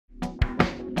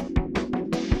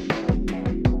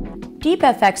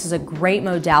Deepfx is a great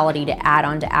modality to add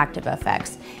on to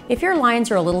ActiveFX. If your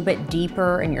lines are a little bit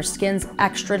deeper and your skin's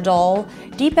extra dull,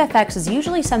 Deepfx is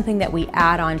usually something that we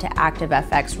add on to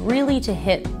ActiveFX really to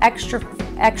hit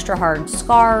extra hard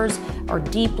scars or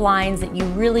deep lines that you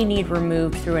really need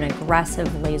removed through an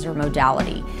aggressive laser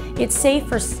modality. It's safe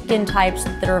for skin types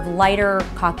that are of lighter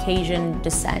Caucasian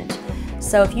descent.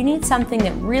 So if you need something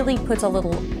that really puts a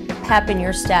little pep in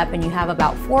your step and you have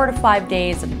about 4 to 5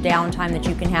 days of downtime that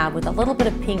you can have with a little bit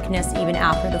of pinkness even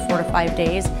after the 4 to 5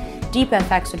 days,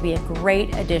 Deepfx would be a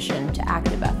great addition to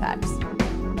ActiveFX.